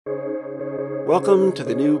Welcome to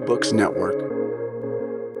the New Books Network.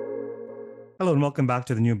 Hello and welcome back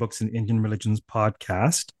to the New Books in Indian Religions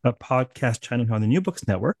podcast, a podcast channel on the New Books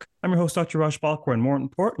Network. I'm your host, Dr. Raj Balkar, and more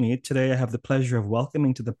importantly, today I have the pleasure of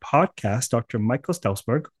welcoming to the podcast Dr. Michael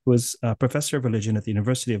Stausberg, who is a professor of religion at the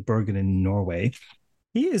University of Bergen in Norway.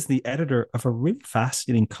 He is the editor of a really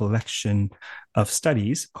fascinating collection of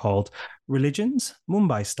studies called Religions,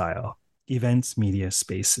 Mumbai Style, Events, Media,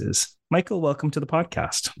 Spaces. Michael, welcome to the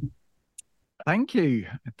podcast. Thank you.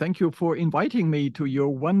 Thank you for inviting me to your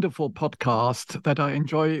wonderful podcast that I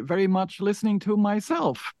enjoy very much listening to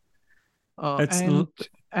myself.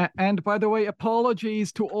 And by the way,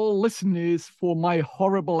 apologies to all listeners for my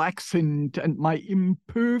horrible accent and my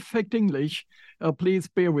imperfect English. Please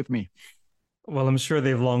bear with me. Well, I'm sure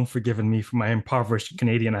they've long forgiven me for my impoverished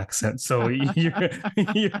Canadian accent. So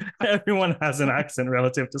everyone has an accent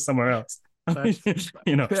relative to somewhere else. I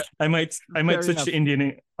might switch enough to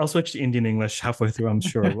Indian. I'll switch to Indian English halfway through, I'm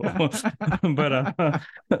sure.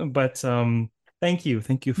 but thank you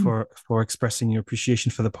for expressing your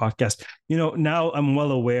appreciation for the podcast. Now I'm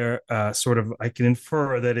well aware. I can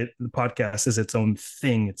infer that the podcast is its own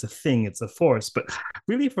thing. It's a thing. It's a force. But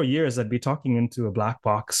really, for years, I'd be talking into a black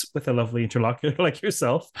box with a lovely interlocutor like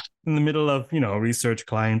yourself in the middle of research,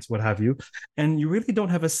 clients, what have you, and you really don't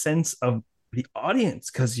have a sense of the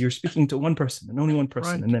audience because you're speaking to one person and only one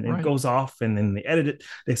person, right, and then it goes off and then they edit it,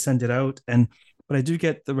 they send it out. But I do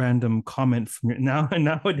get the random comment from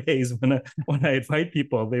nowadays when I invite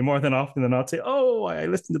people, they more than often than not say, "Oh, I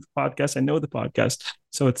listened to the podcast. I know the podcast."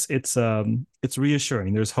 So it's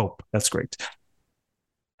reassuring. There's hope. That's great.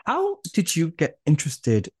 How did you get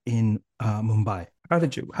interested in Mumbai? How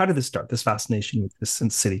did this start? This fascination with this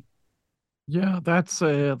city? Yeah, that's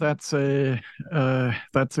a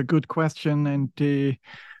good question, and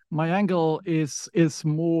my angle is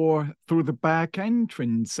more through the back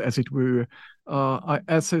entrance, as it were.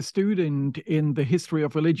 As a student in the history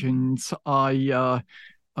of religions, I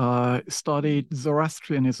studied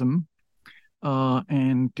Zoroastrianism,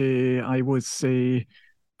 and I was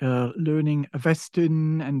learning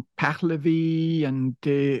Western and Pahlavi, and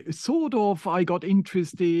I got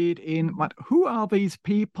interested in who are these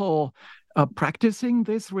people practicing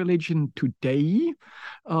this religion today,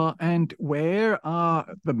 and where are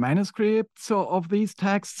the manuscripts of these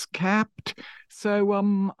texts kept.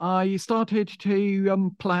 So I started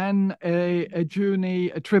to plan a journey,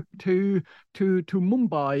 a trip to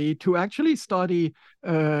Mumbai to actually study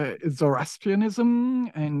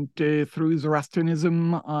Zoroastrianism, and through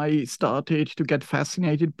Zoroastrianism I started to get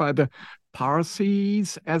fascinated by the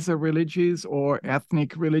Parsis as a religious or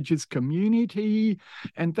ethnic religious community.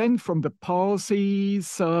 And then from the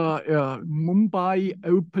Parsis, Mumbai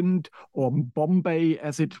opened, or Bombay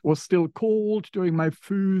as it was still called during my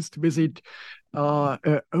first visit,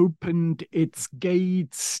 opened its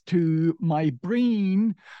gates to my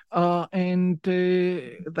brain, and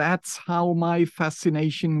that's how my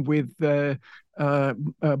fascination with Bombay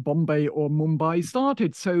or Mumbai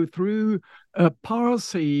started. So through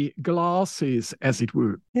Parsi glasses, as it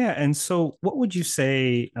were. Yeah, and so what would you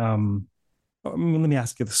say? Let me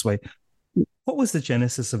ask you this way: what was the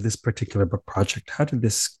genesis of this particular book project? How did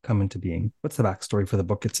this come into being? What's the backstory for the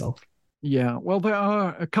book itself? Yeah, well, there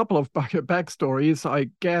are a couple of backstories.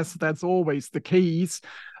 I guess that's always the case.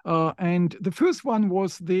 And the first one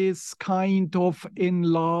was this kind of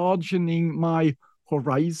enlarging my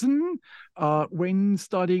horizon. When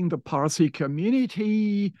studying the Parsi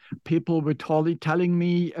community, people were telling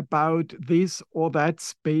me about this or that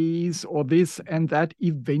space or this and that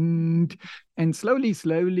event. And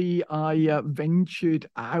slowly, I ventured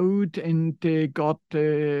out and got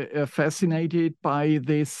fascinated by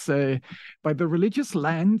by the religious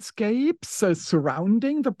landscapes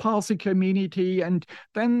surrounding the Parsi community. And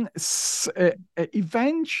then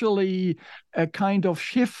eventually a kind of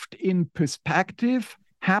shift in perspective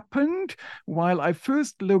happened. While I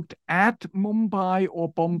first looked at Mumbai or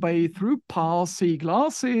Bombay through Parsi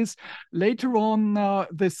glasses, later on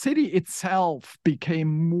the city itself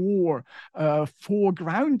became more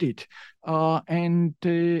foregrounded. So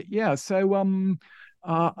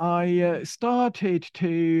I started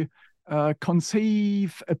to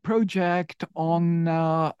conceive a project on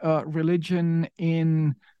religion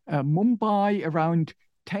in Mumbai around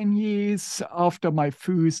 10 years after my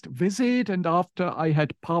first visit, and after I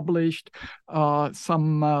had published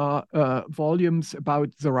some volumes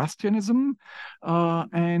about Zoroastrianism.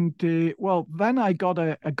 Then I got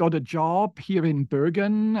a job here in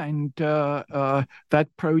Bergen, and that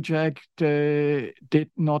project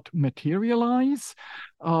did not materialize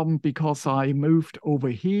because I moved over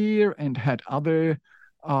here and had other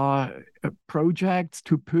projects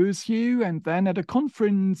to pursue. And then at a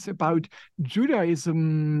conference about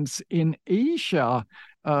Judaisms in Asia,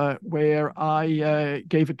 where I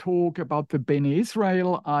gave a talk about the Bene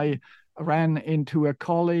Israel, I ran into a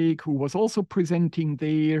colleague who was also presenting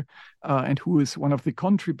there and who is one of the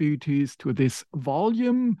contributors to this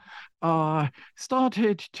volume,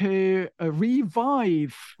 started to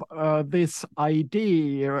revive this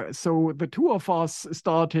idea. So the two of us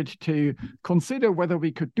started to consider whether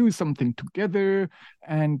we could do something together.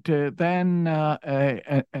 And then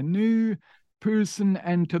a new person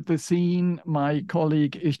entered the scene, my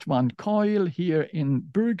colleague Istvan Keul here in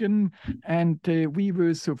Bergen, and we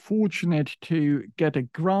were so fortunate to get a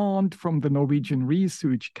grant from the Norwegian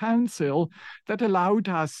Research Council that allowed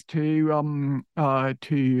us to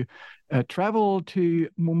travel to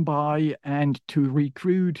Mumbai and to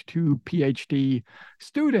recruit two PhD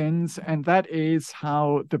students, and that is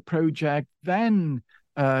how the project then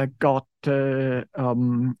got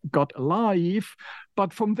alive.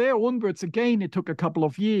 But from there onwards, again, it took a couple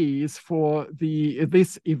of years for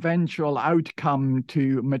this eventual outcome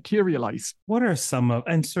to materialize. What are some of,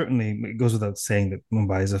 and certainly it goes without saying that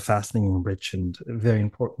Mumbai is a fascinating, rich, and very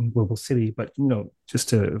important global city, but, just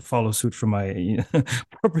to follow suit from my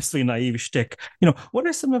purposely naive shtick, what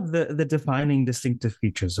are some of the defining distinctive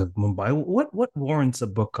features of Mumbai? What warrants a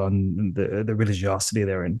book on the religiosity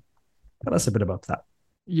there? And tell us a bit about that.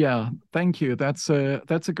 Yeah, thank you. That's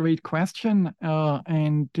a great question,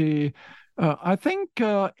 and I think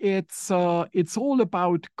it's all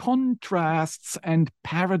about contrasts and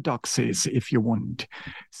paradoxes, if you want.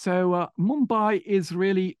 So Mumbai is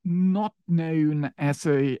really not known as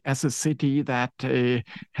a city that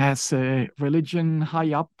has religion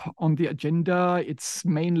high up on the agenda. It's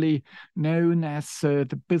mainly known as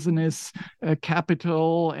the business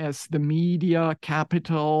capital, as the media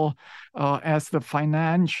capital, as the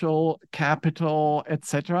financial capital,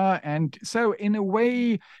 etc. And so, in a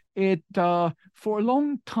way, it for a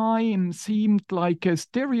long time seemed like a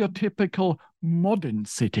stereotypical modern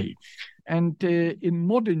city. And in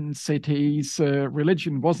modern cities,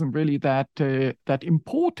 religion wasn't really that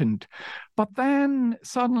important. But then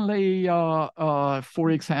suddenly,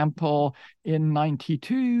 for example, in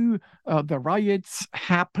 '92, the riots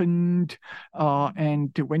happened.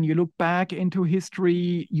 And when you look back into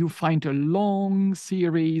history, you find a long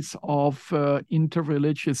series of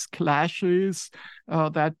interreligious clashes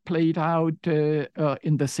that played out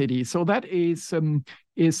in the city. So that is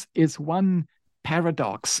one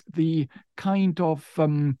paradox, the kind of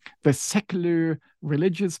the secular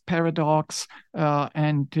religious paradox,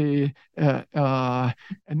 and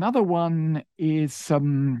another one is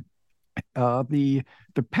the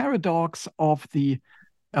paradox of a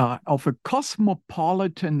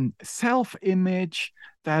cosmopolitan self-image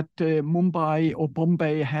that Mumbai or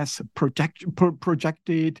Bombay has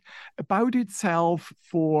projected about itself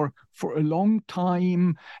for a long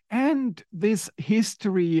time, and this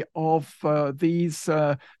history of these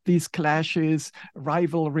clashes,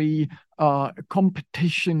 rivalry,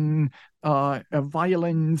 competition,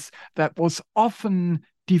 violence that was often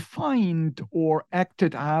defined or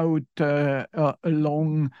acted out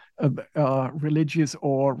along religious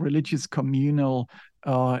communal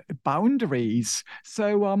boundaries.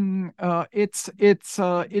 So it's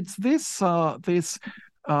this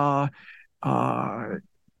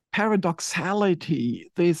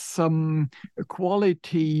paradoxality, this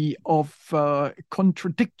quality of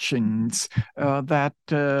contradictions that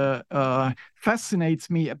fascinates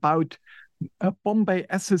me about Bombay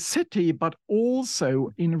as a city, but also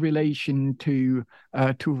in relation to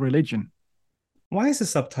religion. Why is the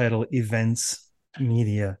subtitle Events,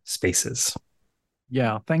 Media, Spaces?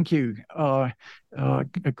 Yeah, thank you. A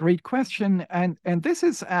great question, and this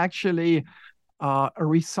is actually a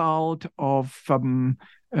result of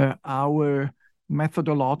our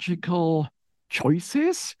methodological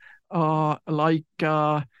choices.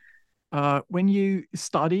 When you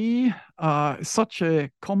study such a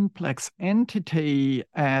complex entity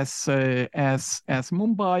as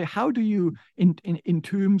Mumbai, how do you, in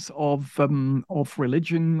terms of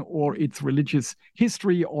religion or its religious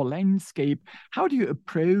history or landscape, how do you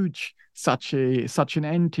approach such an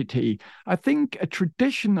entity? I think a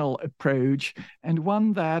traditional approach, and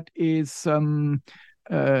one that is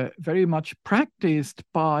very much practiced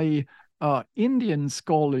by Indian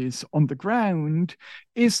scholars on the ground,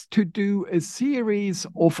 is to do a series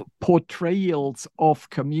of portrayals of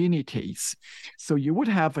communities. So you would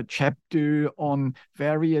have a chapter on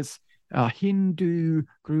various Hindu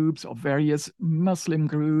groups, of various Muslim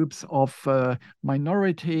groups, of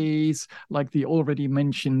minorities like the already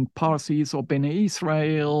mentioned Parsis or Bene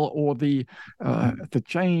Israel, or the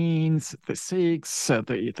Jains, the Sikhs,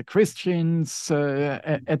 the Christians,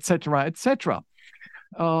 etc., etc.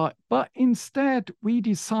 But instead, we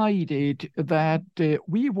decided that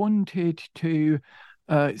we wanted to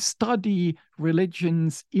study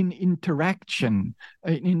religions in interaction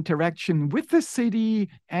with the city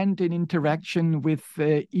and in interaction with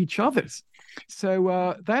each others.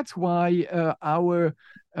 So that's why our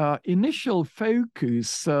initial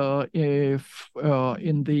focus in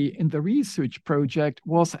the research project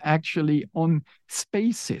was actually on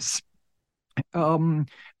spaces and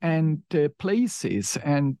places,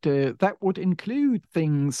 and that would include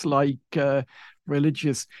things like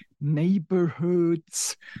religious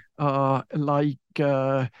neighborhoods, like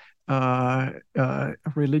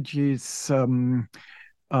religious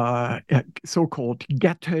so-called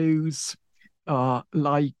ghettos,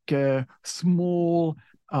 like small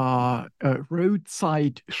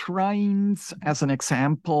roadside shrines, as an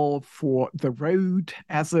example, for the road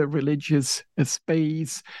as a religious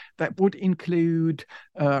space. That would include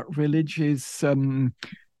religious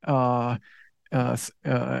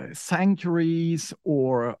sanctuaries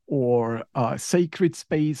or sacred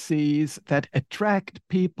spaces that attract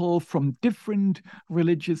people from different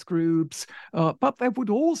religious groups. But that would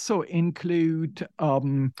also include,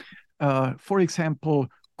 for example,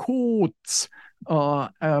 courts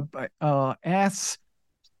as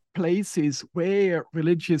places where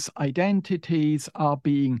religious identities are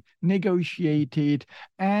being negotiated,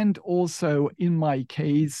 and also, in my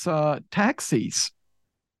case, taxis.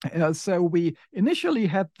 So we initially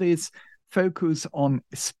had this focus on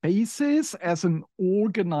spaces as an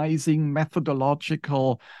organizing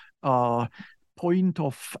methodological point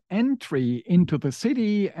of entry into the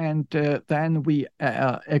city, and then we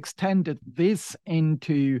extended this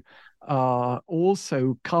into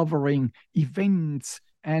also covering events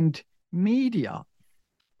and media.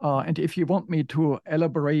 And if you want me to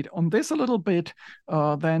elaborate on this a little bit,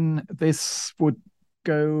 then this would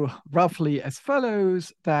go roughly as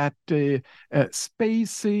follows: that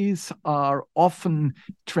spaces are often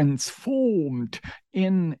transformed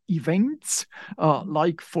in events,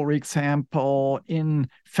 like, for example, in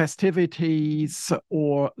festivities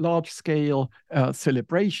or large-scale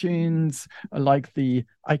celebrations, like the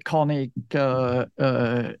iconic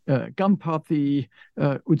Ganpati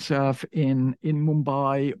Utsav in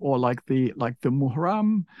Mumbai, or like the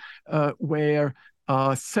Muharram, where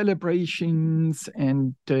celebrations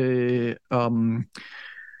and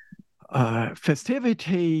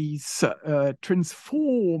festivities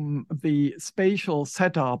transform the spatial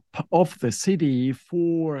setup of the city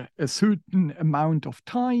for a certain amount of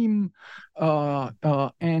time.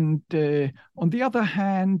 And on the other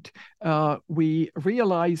hand, we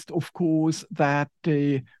realized, of course, that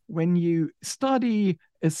when you study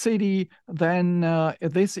a city, then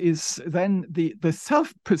this is then the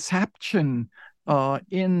self-perception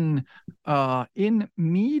in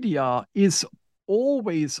media is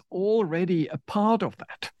always already a part of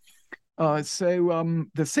that. So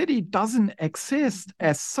the city doesn't exist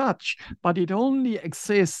as such, but it only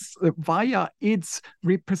exists via its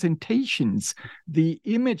representations, the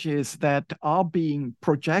images that are being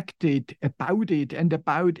projected about it and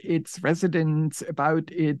about its residents,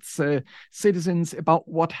 about its citizens, about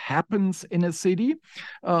what happens in a city.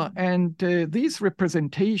 And these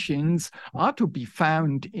representations are to be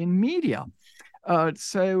found in media.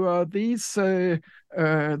 So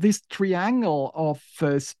this triangle of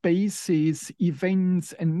spaces,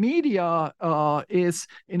 events, and media is,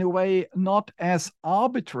 in a way, not as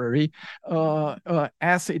arbitrary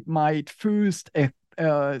as it might first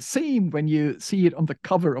seem when you see it on the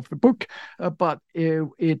cover of the book, but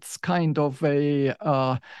it's kind of a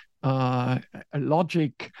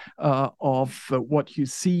logic of what you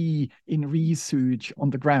see in research on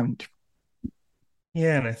the ground.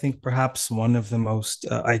 Yeah, and I think perhaps one of the most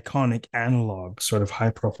iconic analogs, sort of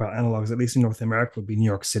high-profile analogs, at least in North America, would be New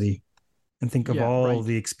York City. And think of all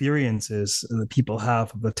the experiences that people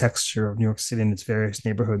have of the texture of New York City and its various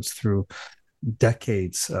neighborhoods through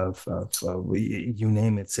decades of you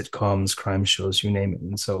name it, sitcoms, crime shows, you name it.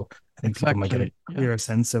 And so I think people might get a clearer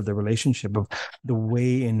sense of the relationship of the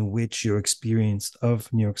way in which your experience of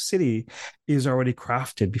New York City is already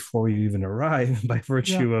crafted before you even arrive by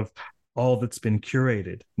virtue of all that's been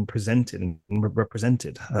curated and presented and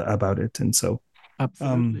represented about it. And so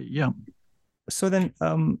absolutely, so then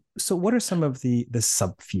so what are some of the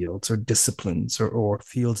subfields or disciplines or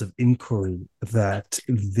fields of inquiry that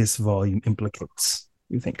this volume implicates,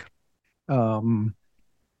 you think?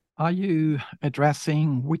 Are you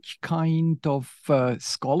addressing which kind of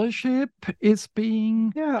scholarship is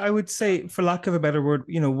being? Yeah, I would say, for lack of a better word,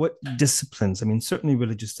 what disciplines? I mean, certainly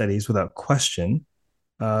religious studies without question.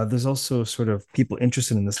 There's also sort of people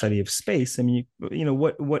interested in the study of space. I mean,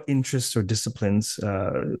 what interests or disciplines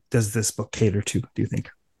does this book cater to, do you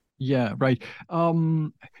think? Yeah, right.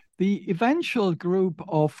 The eventual group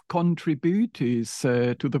of contributors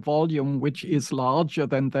to the volume, which is larger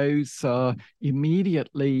than those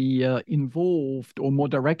immediately involved or more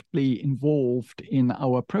directly involved in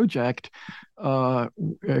our project,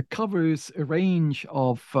 covers a range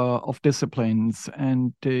of disciplines,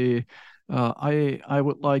 and I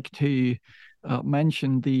would like to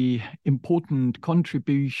mention the important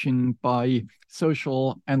contribution by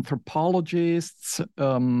social anthropologists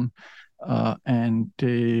and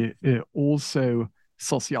also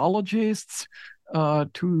sociologists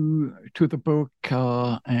to the book,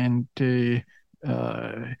 and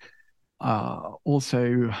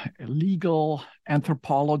also legal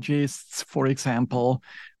anthropologists, for example,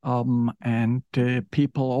 and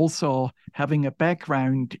people also having a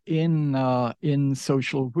background in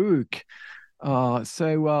social work.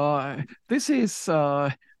 So this is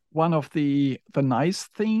one of the nice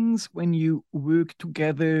things when you work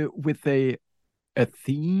together with a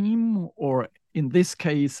theme, or in this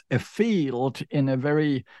case, a field in a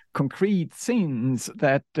very concrete sense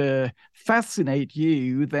that fascinate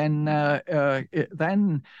you. Then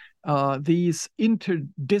these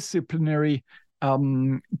interdisciplinary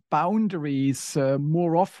boundaries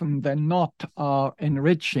more often than not are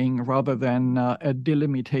enriching rather than a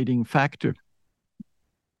delimiting factor.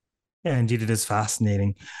 Yeah, indeed, it is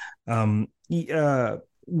fascinating.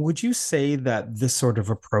 Would you say that this sort of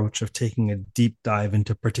approach of taking a deep dive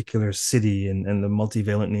into a particular city and the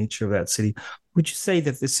multivalent nature of that city, would you say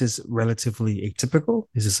that this is relatively atypical?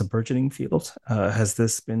 Is this a burgeoning field? Has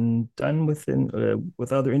this been done with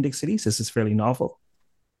other Indic cities? Is this fairly novel?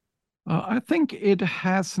 I think it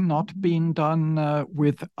has not been done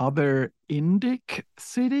with other Indic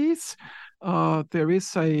cities. There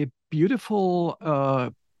is a beautiful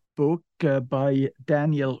book by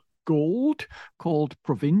Daniel Gold called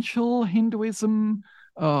Provincial Hinduism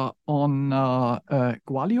on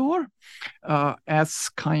Gwalior as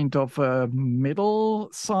kind of a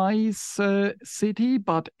middle-size city,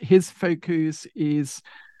 but his focus is,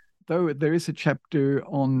 though there is a chapter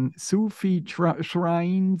on Sufi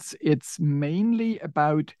shrines, it's mainly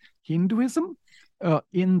about Hinduism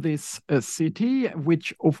in this city,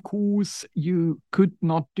 which of course you could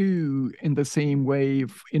not do in the same way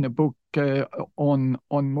in a book on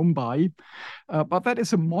Mumbai. But that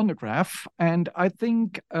is a monograph, and I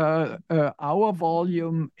think our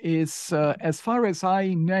volume is, as far as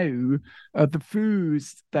I know, the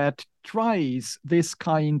first that tries this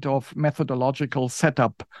kind of methodological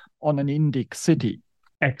setup on an Indic city.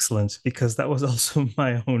 Excellent, because that was also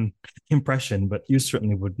my own impression, but you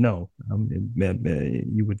certainly would know.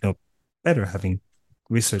 You would know better having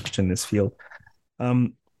researched in this field.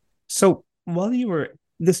 So while you were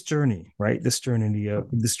this journey, right, this journey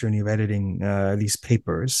of editing these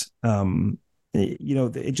papers,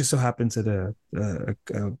 it just so happens that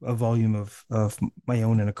a volume of my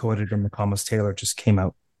own and a co-editor, McComas Taylor, just came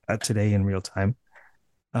out today in real time.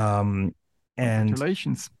 And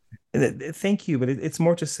congratulations. Thank you, but it's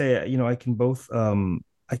more to say, I can both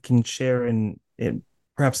I can share in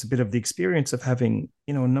perhaps a bit of the experience of having,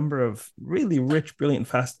 a number of really rich, brilliant,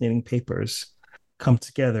 fascinating papers come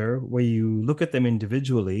together where you look at them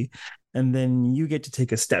individually, and then you get to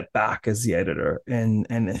take a step back as the editor and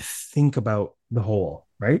think about the whole,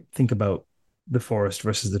 right? Think about the forest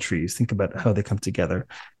versus the trees, think about how they come together,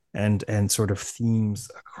 and sort of themes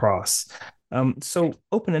across. So,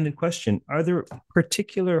 open-ended question: are there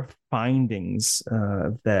particular findings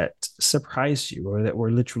that surprised you, or that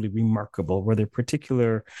were literally remarkable? Were there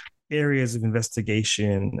particular areas of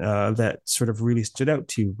investigation that sort of really stood out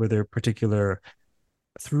to you? Were there particular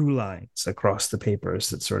through lines across the papers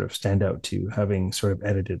that sort of stand out to you, having sort of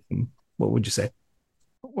edited them? What would you say?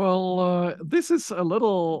 Well, this is a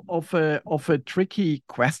little of a tricky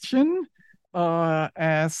question.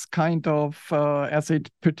 As kind of as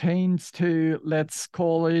it pertains to, let's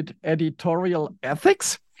call it, editorial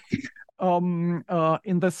ethics, in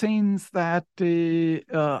the sense that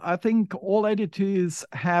I think all editors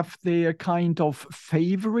have their kind of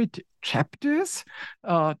favorite chapters,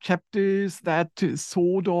 chapters that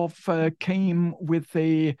sort of came with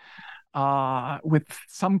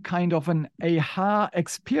some kind of an aha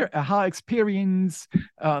experience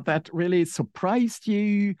that really surprised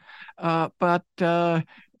you. But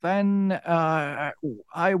then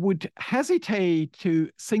I would hesitate to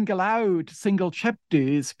single out single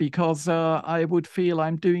chapters because I would feel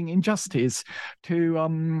I'm doing injustice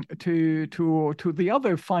to the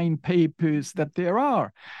other fine papers that there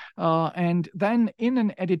are. And then in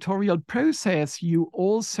an editorial process, you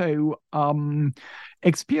also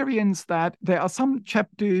experience that there are some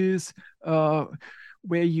chapters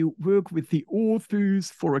where you work with the authors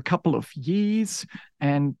for a couple of years,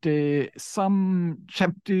 and some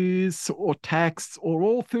chapters or texts or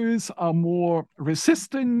authors are more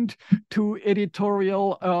resistant to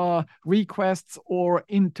editorial requests or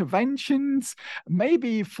interventions,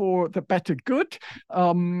 maybe for the better good,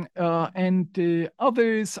 and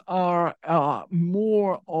others are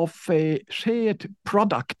more of a shared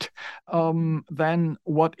product than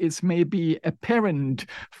what is maybe apparent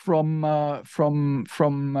from the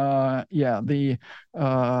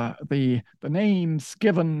names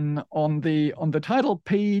given on the title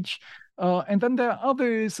page. And then there are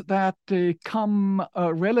others that come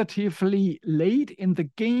relatively late in the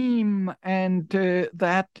game and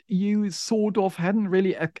that you sort of hadn't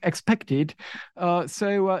really expected.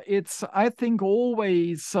 So it's, I think,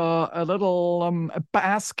 always a little a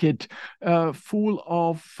basket full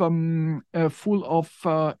of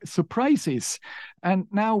surprises. And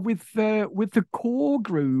now with the core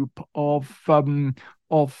group of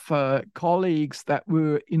colleagues that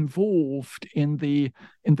were involved in the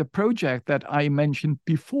project that I mentioned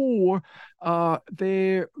before,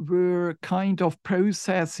 there were kind of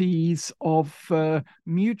processes of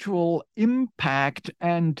mutual impact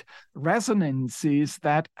and resonances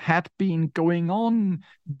that had been going on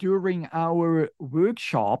during our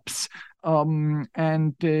workshops,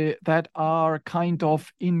 and that are kind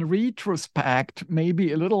of in retrospect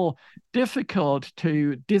maybe a little difficult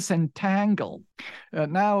to disentangle.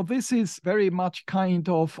 Now, this is very much kind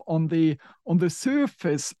of on the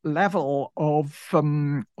surface level of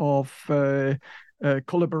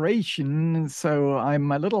collaboration. So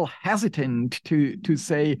I'm a little hesitant to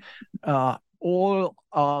say all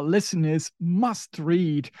our listeners must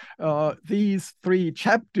read these 3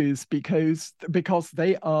 chapters because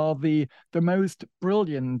they are the most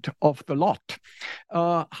brilliant of the lot.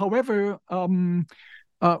 However,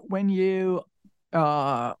 when you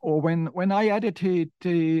or when I edited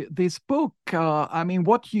this book, I mean,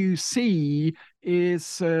 what you see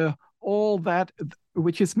is all that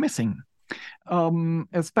which is missing.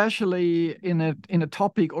 Especially in a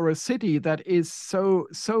topic or a city that is so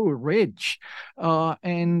rich,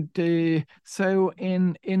 and so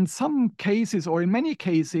in some cases or in many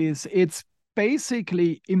cases, it's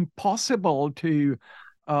basically impossible to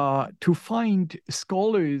find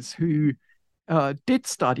scholars who did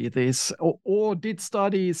study this or did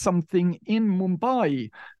study something in Mumbai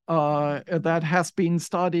that has been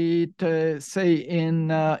studied, say, in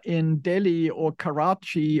Delhi or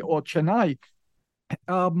Karachi or Chennai,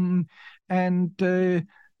 and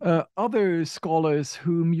other scholars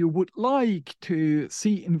whom you would like to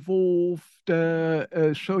see involved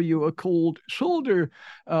show you a cold shoulder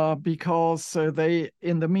because they,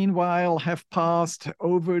 in the meanwhile, have passed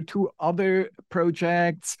over to other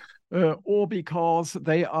projects, or because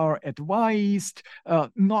they are advised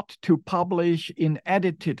not to publish in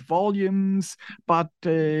edited volumes, but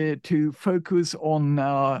to focus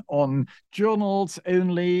on journals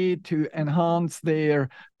only to enhance their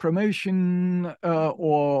promotion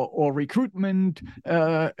or recruitment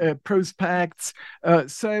prospects.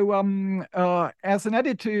 So as an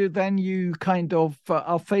editor, then you kind of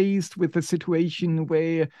are faced with a situation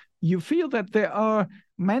where you feel that there are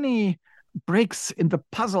many breaks in the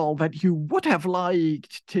puzzle that you would have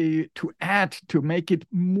liked to add to make it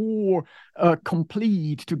more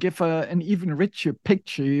complete, to give an even richer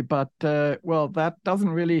picture, but well, that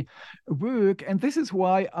doesn't really work. And this is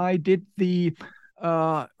why I did the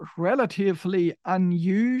relatively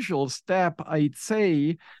unusual step, I'd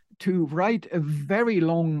say, to write a very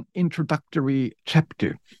long introductory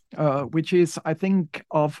chapter, which is, I think,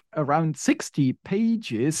 of around 60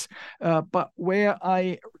 pages, but where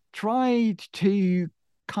I tried to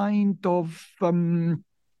kind of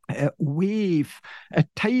weave a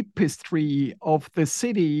tapestry of the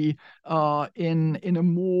city in a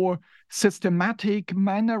more systematic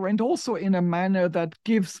manner, and also in a manner that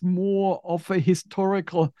gives more of a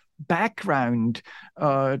historical background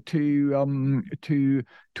to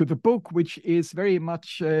the book, which is very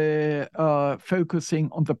much focusing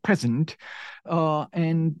on the present,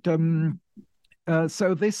 and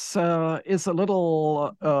so this is a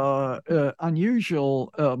little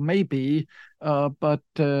unusual, maybe, but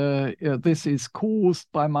this is caused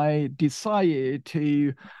by my desire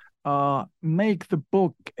to make the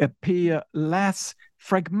book appear less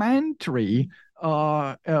fragmentary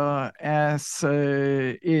as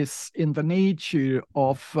is in the nature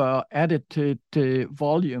of edited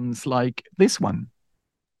volumes like this one.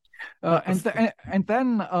 And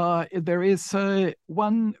then there is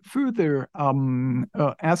one further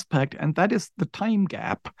aspect, and that is the time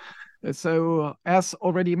gap. So, as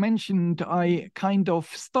already mentioned, I kind of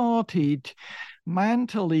started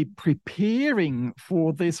mentally preparing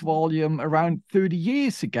for this volume around 30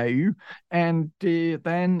 years ago, and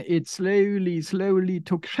then it slowly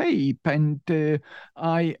took shape, and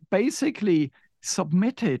I basically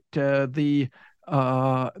submitted the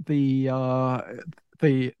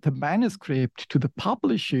manuscript to the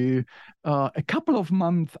publisher a couple of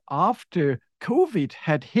months after COVID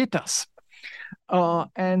had hit us.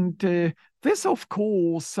 And this, of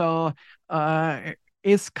course,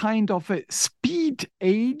 is kind of a speed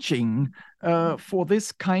aging for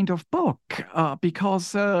this kind of book,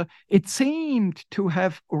 because it seemed to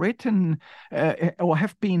have written or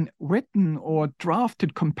have been written or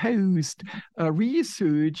drafted, composed,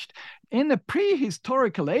 researched in a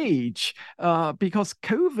prehistorical age, because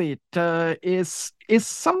COVID is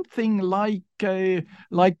something like a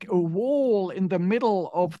wall in the middle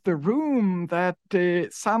of the room that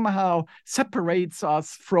somehow separates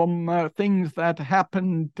us from things that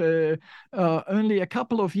happened only a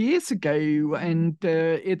couple of years ago, and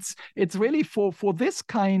it's really for this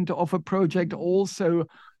kind of a project also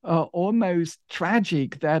almost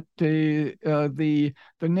tragic that the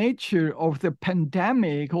nature of the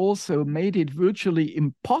pandemic also made it virtually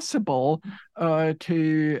impossible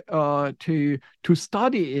to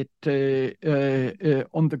study it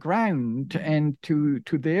on the ground, and to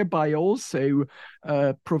thereby also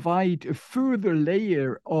provide a further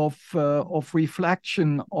layer of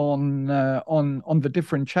reflection on the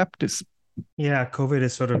different chapters. Yeah, COVID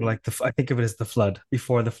is sort of like I think of it as the flood,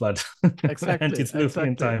 before the flood. Exactly.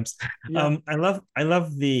 Antediluvian times. Yeah. I love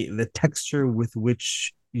the texture with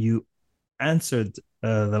which you answered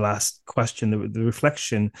the last question, the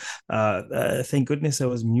reflection. Thank goodness I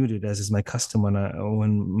was muted, as is my custom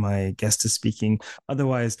when my guest is speaking.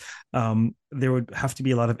 Otherwise, there would have to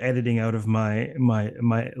be a lot of editing out of my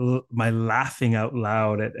laughing out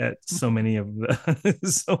loud at so many of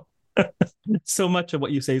the so much of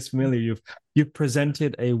what you say is familiar. You've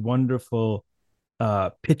presented a wonderful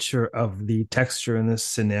picture of the texture and the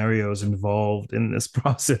scenarios involved in this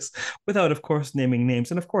process, without, of course, naming names.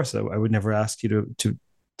 And of course, I would never ask you to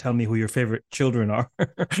tell me who your favorite children are,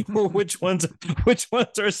 or which ones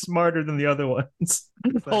are smarter than the other ones.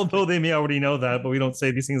 Exactly. Although they may already know that, but we don't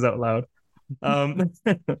say these things out loud.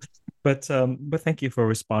 But thank you for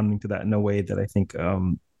responding to that in a way that I think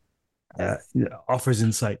offers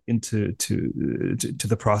insight into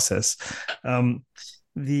the process. Perhaps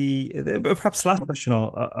the last question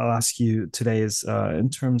I'll ask you today is in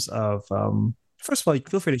terms of first of all,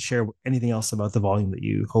 feel free to share anything else about the volume that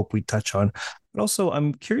you hope we touch on. But also,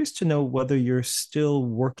 I'm curious to know whether you're still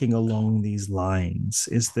working along these lines.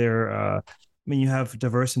 Is there I mean, you have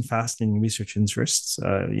diverse and fascinating research interests,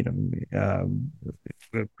 pertaining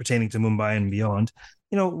to Mumbai and beyond.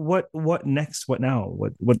 What next? What now?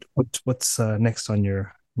 What's next on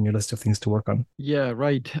your list of things to work on? Yeah,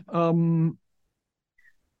 right.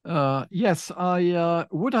 Yes, I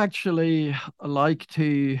would actually like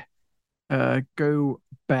to go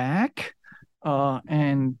back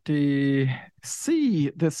and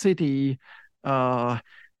see the city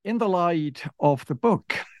in the light of the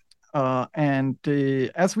book. And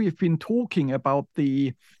as we've been talking about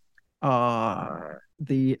the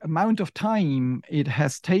amount of time it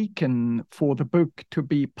has taken for the book to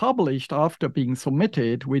be published after being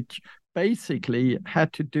submitted, which basically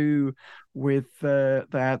had to do with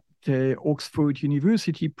that Oxford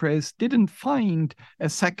University Press didn't find a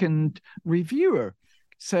second reviewer.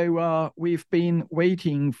 So we've been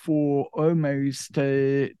waiting for almost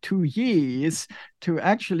 2 years to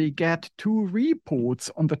actually get 2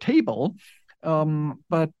 reports on the table.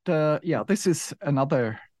 But this is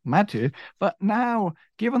another matter. But now,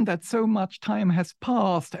 given that so much time has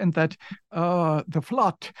passed and that the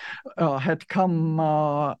flood had come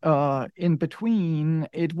in between,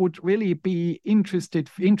 it would really be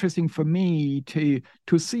interesting for me to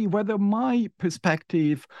see whether my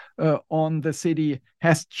perspective on the city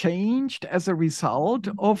has changed as a result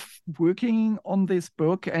of working on this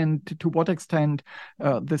book, and to what extent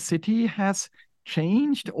the city has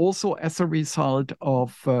changed also as a result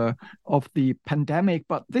of the pandemic.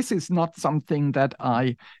 But this is not something that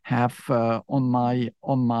I have on my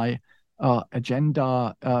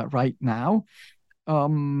agenda right now.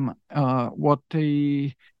 What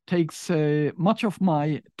takes much of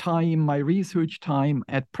my time, my research time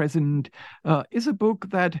at present, is a book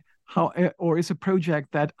that is a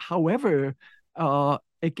project that, however,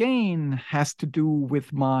 again has to do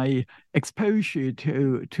with my exposure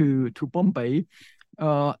to Bombay,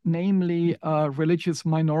 namely religious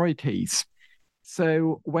minorities.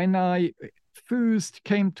 So when I first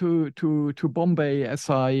came to Bombay, as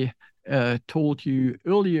I told you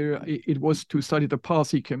earlier, it was to study the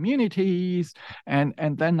Parsi communities,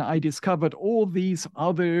 and then I discovered all these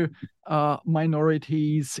other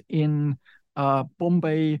minorities in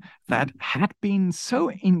Bombay that had been so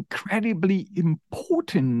incredibly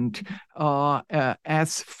important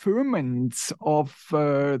as ferments of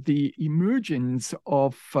the emergence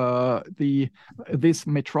of this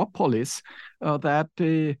metropolis,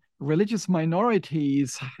 that religious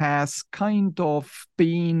minorities has kind of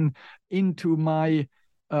been into my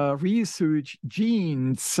research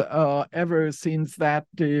genes ever since that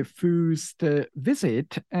first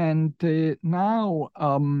visit. And now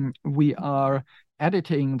we are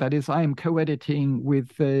editing, that is, I am co-editing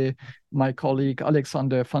with my colleague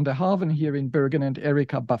Alexander van der Haven here in Bergen and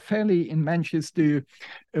Erika Baffelli in Manchester,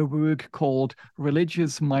 a work called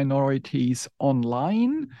Religious Minorities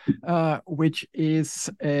Online, which is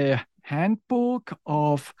a handbook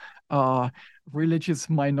of religious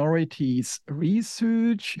minorities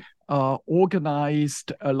research,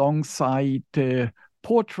 organized alongside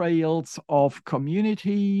portrayals of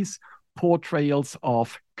communities, portrayals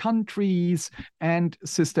of countries, and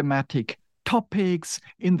systematic topics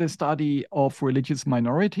in the study of religious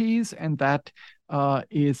minorities. And that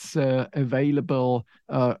is available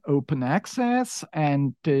open access.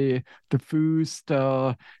 And the first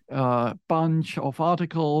bunch of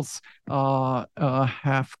articles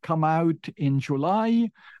have come out in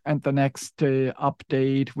July, and the next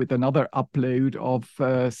update with another upload of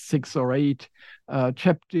 6 or 8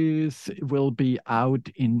 chapters will be out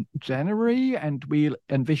in January. And we'll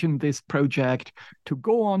envision this project to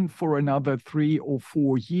go on for another 3 or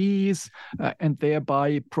 4 years, and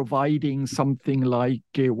thereby providing something like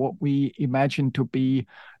what we imagine to be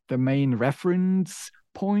the main reference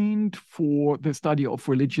point for the study of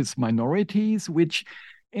religious minorities, which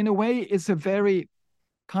in a way is a very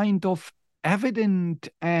kind of evident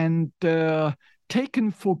and taken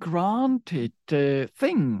for granted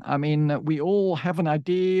thing. I mean, we all have an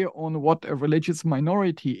idea on what a religious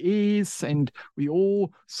minority is, and we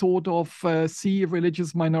all sort of see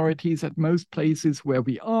religious minorities at most places where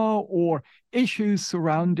we are, or issues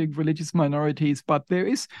surrounding religious minorities, but there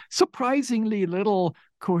is surprisingly little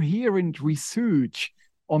coherent research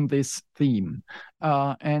on this theme.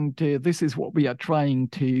 And this is what we are trying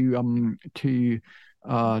to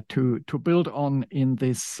build on in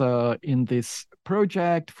this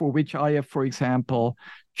project, for which I have, for example,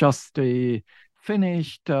 just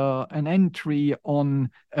finished an entry on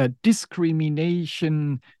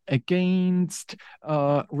discrimination against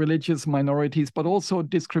religious minorities, but also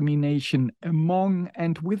discrimination among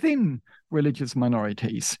and within religious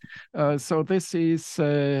minorities. So this is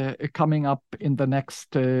coming up in the next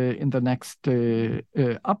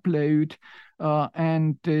upload,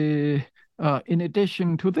 and in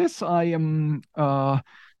addition to this, I am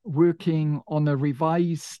working on a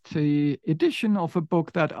revised edition of a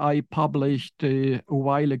book that I published a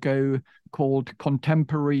while ago called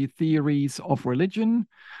Contemporary Theories of Religion,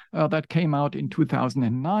 that came out in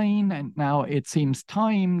 2009. And now it seems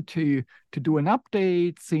time to do an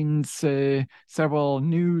update, since several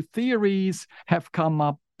new theories have come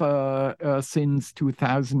up since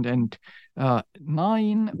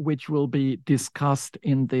 2009, which will be discussed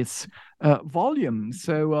in this volume.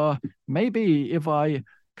 So maybe if I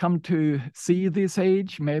come to see this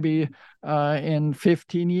age, maybe in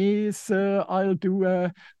 15 years, I'll do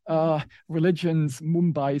a Religions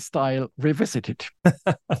Mumbai style revisited.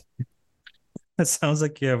 It sounds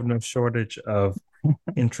like you have no shortage of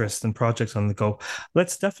interest and projects on the go.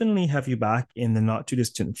 Let's definitely have you back in the not too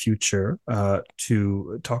distant future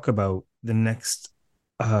to talk about the next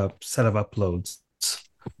set of uploads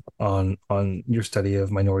on your study of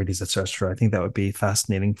minorities, etc. I think that would be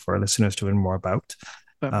fascinating for our listeners to learn more about.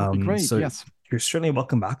 That would be great. So yes, you're certainly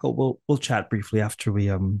welcome back. We'll chat briefly after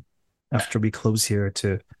we close here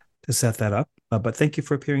to set that up. But thank you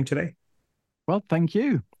for appearing today. Well, thank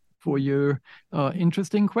you for your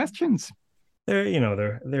interesting questions.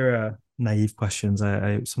 They're naive questions.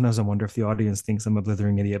 I sometimes I wonder if the audience thinks I'm a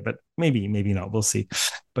blithering idiot, but maybe not. We'll see.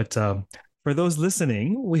 But for those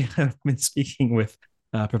listening, we have been speaking with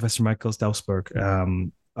Professor Michael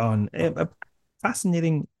Stausberg on a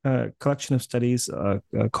fascinating collection of studies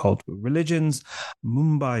called Religions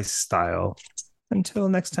Mumbai Style. Until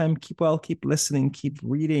next time, keep well, keep listening, keep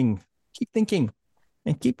reading, keep thinking,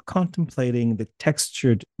 and keep contemplating the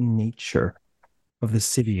textured nature of the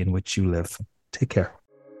city in which you live. Take care.